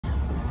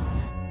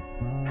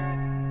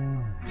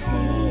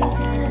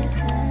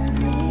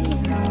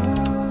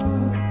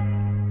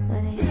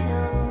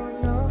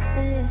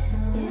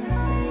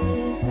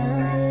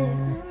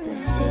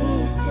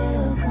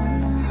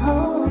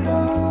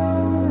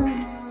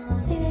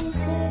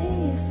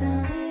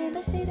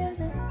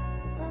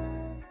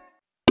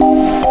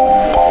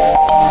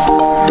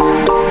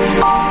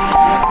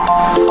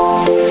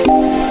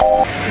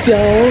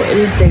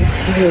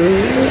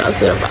Ooh, I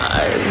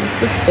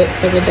survived the fit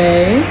for the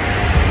day.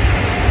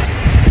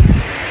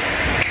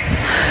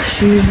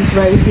 Shoes is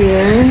right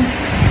here.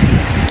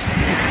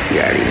 You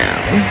already know.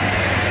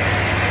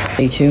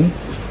 Day 2.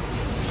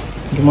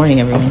 Good morning,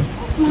 everyone.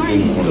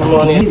 Good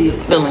morning.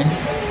 Feeling?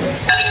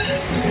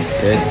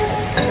 Good.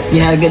 You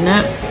had a good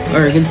nap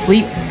or a good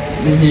sleep?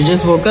 Because you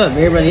just woke up.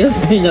 Everybody else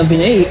been up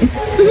and ate.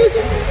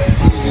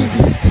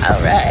 All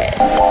right.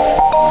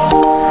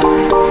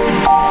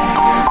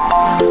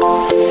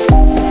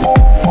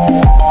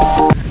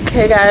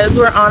 Okay, guys,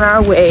 we're on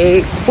our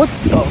way. What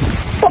the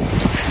fuck?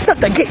 Stop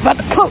the gate about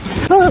to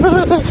close.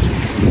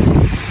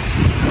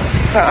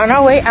 We're on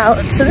our way out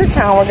to the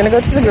town. We're gonna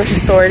go to the grocery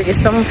store to get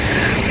some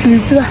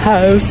food to the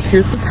house.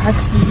 Here's the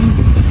taxi.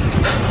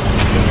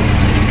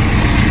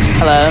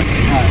 Hello.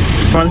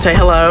 Hi. Want to say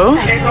hello?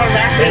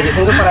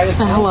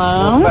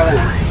 Hello.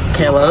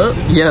 Kayla.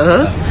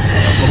 Yeah.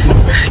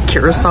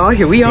 Curacao,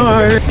 here we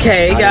are.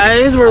 Okay,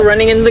 guys, we're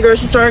running into the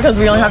grocery store because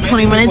we only have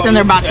 20 minutes and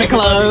they're about to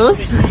close.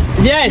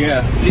 Yes.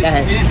 Yeah.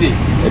 Easy.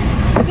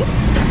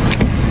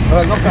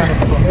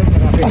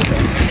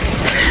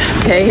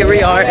 Okay, here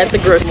we are at the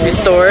grocery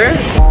store.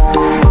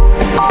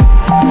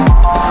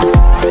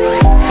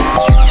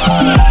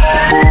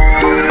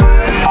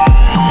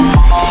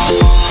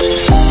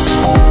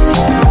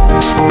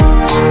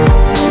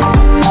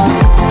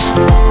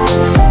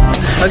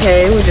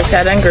 Okay, we just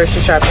got done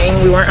grocery shopping.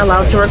 We weren't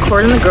allowed to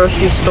record in the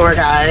grocery store,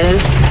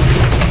 guys.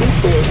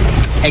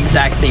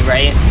 Exactly,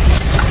 right?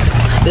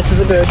 This is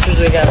the groceries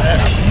we got.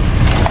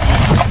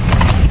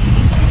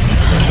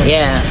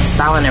 Yeah,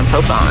 styling and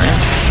profiling.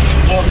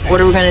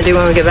 What are we gonna do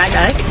when we get back,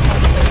 guys?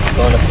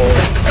 Go in the pool.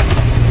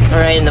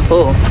 All right, in the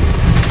pool.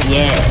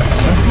 Yeah.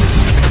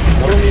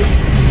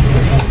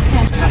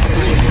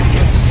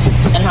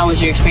 And how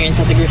was your experience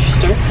at the grocery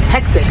store?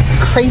 Hectic. It's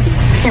crazy.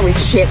 Can't read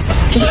shit.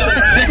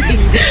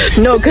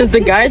 No, because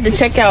the guy at the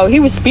checkout, he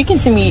was speaking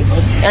to me,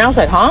 and I was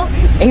like, huh?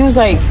 And he was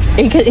like,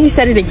 he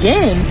said it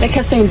again. They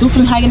kept saying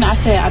Doofenhagen. I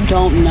said, I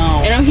don't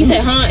know. And he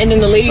said, huh? And then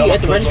the lady at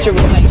the register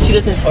was like, she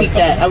doesn't speak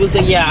that. I was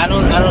like, yeah, I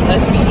don't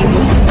speak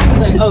English. She was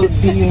like, oh,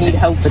 do you need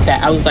help with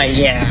that? I was like,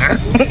 yeah.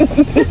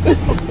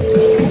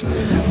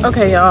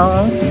 Okay,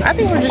 y'all. I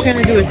think we're just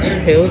gonna do a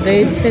chill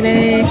day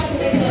today.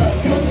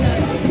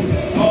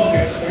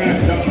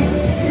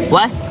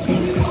 What?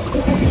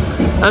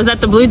 Oh, is that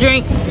the blue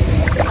drink?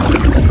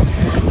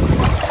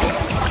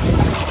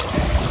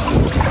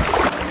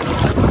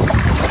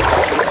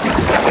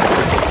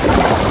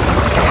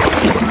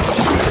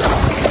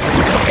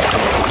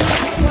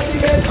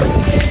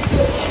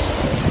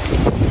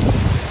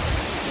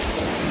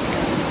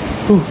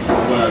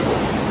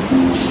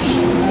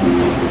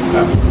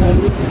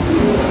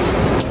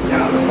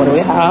 What do we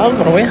have?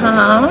 What do we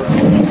have?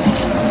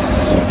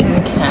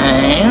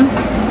 Okay.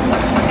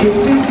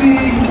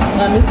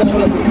 I'm just gonna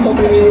get some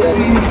cocoa music.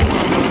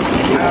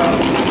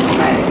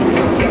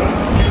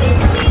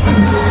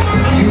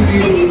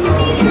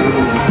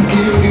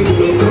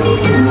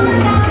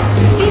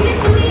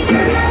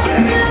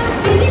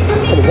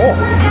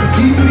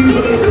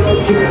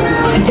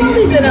 It seems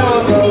like in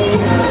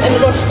the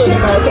grocery store in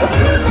America.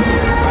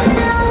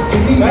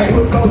 Right?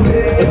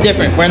 It's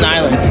different. We're in the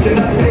islands.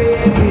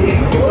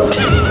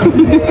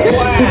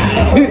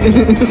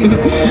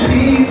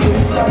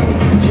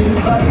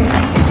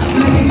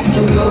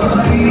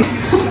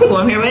 Who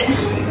I'm here with?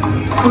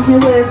 I'm here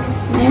with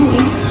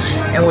Naomi.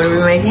 And what are we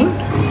making?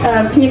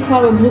 Pina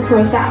colada blue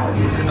curacao.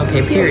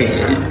 Okay, period.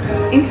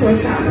 In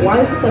curacao. Why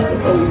does it look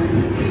this old?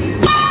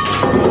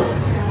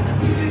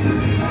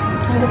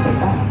 How does it look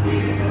that?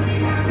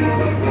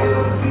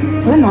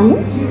 Is that normal?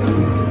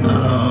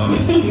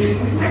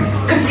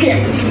 Come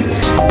here.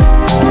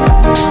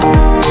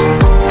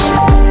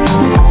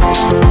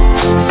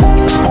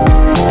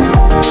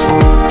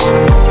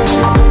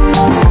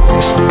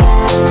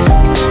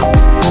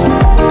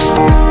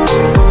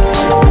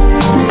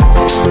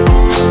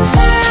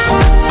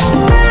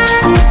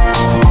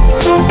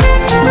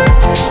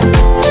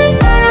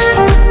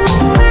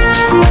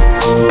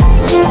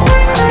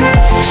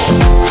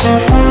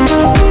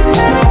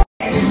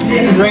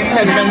 Drink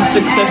has been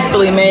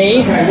successfully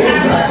made.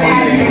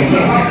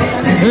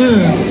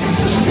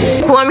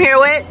 Who I'm here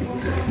with?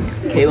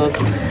 Caleb.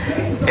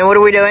 And what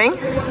are we doing?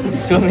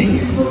 Swimming.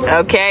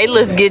 Okay,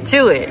 let's get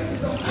to it.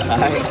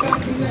 Alright.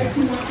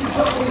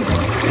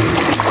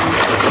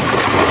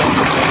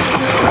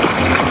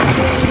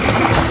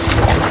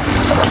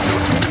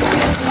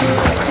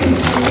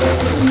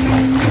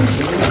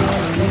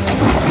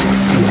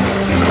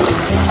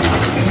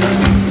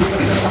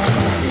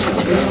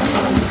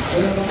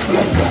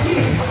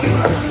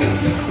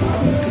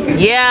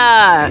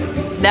 Yeah,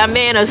 that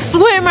man a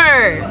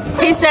swimmer.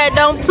 He said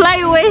don't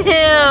play with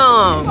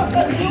him.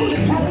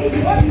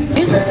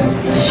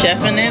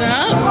 Chefing it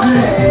up.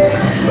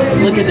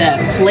 Look at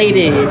that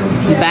plated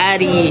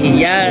body.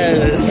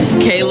 Yes.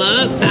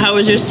 Caleb, how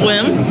was your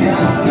swim?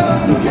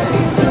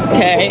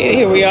 Okay,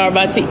 here we are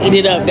about to eat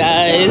it up,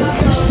 guys.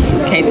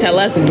 Can't tell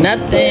us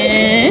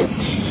nothing.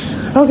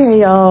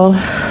 Okay, y'all.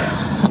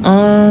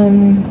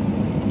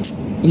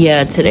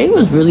 yeah, today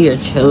was really a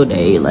chill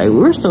day. Like,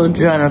 we're still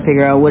trying to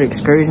figure out what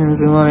excursions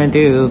we want to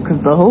do, because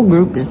the whole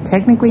group is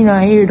technically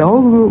not here. The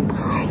whole group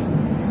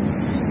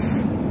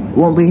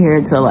won't be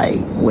here till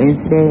like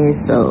Wednesday,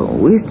 so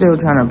we still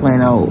trying to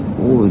plan out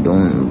what we're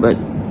doing. But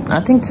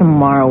I think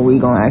tomorrow we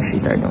gonna actually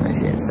start doing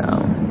shit. So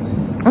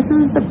it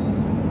was a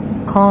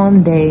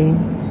calm day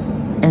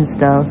and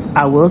stuff.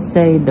 I will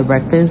say the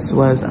breakfast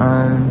was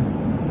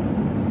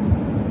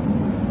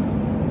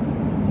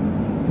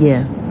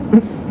yeah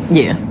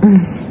yeah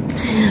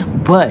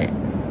but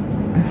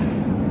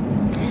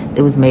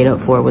it was made up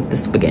for with the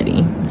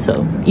spaghetti,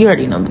 so you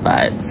already know the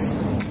vibes.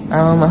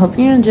 I hope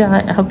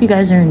you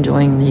guys are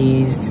enjoying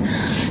these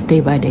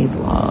day-by-day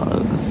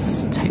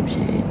vlogs type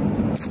shit.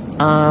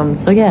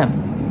 So yeah,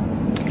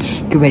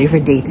 get ready for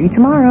day 3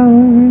 tomorrow.